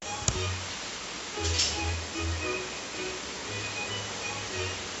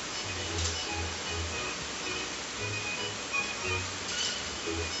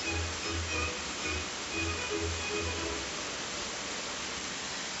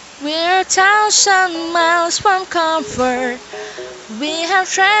We're 1,000 miles from comfort. We have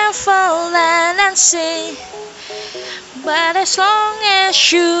traveled land and sea. But as long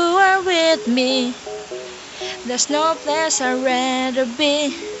as you are with me, there's no place I'd rather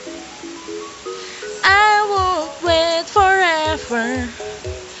be. I won't wait forever,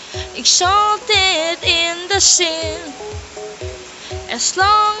 exalted in the sea. As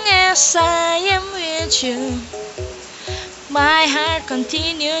long as I am with you, my heart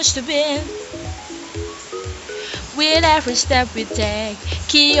continues to beat. With every step we take,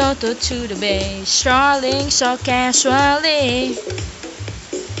 Kyoto to the bay, strolling so casually.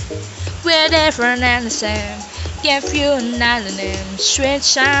 We're different and the same, give you another name,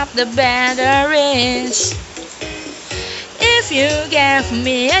 switch up the batteries. If you give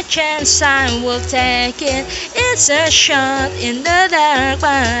me a chance, I will take it. It's a shot in the dark,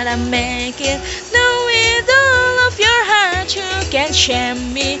 but I make it. Know with all of your heart, you can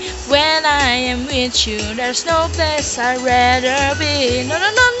shame me. When I am with you, there's no place I'd rather be. No, no,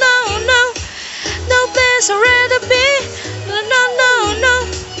 no, no, no. No place I'd rather be. No, no, no, no.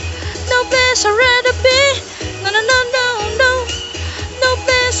 No place I'd rather be. No, no, no, no, no. No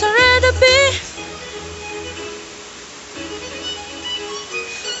place I'd rather be.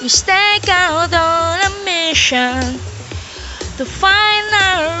 We stake out on a mission to find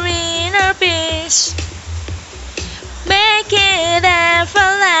our inner peace, make it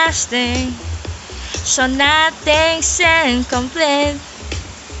everlasting, so nothing's incomplete.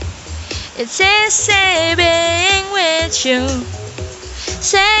 It's easy being with you,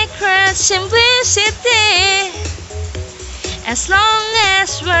 sacred simplicity. As long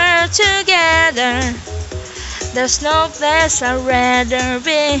as we're together, there's no place I'd rather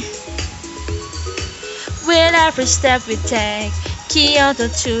be. With every step we take, Kyoto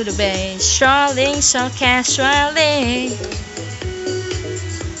to the bay, strolling so casually.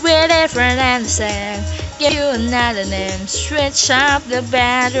 We're different and the same, give you another name, switch up the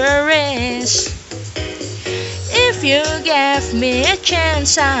batteries. If you give me a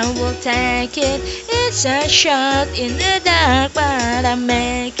chance, I will take it. It's a shot in the dark, but I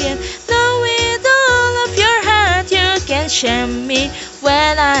make it. Know with all of your heart, you can shame me.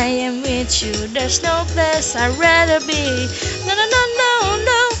 When I am with you, there's no place I'd rather be. No, no, no, no,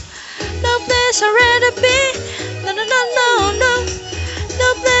 no. No place I'd rather be. No, no, no, no, no.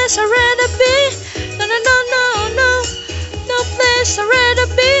 No place I'd rather be. No, no, no, no, no. No place I'd rather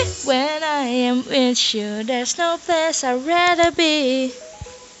be. When I am with you, there's no place I'd rather be.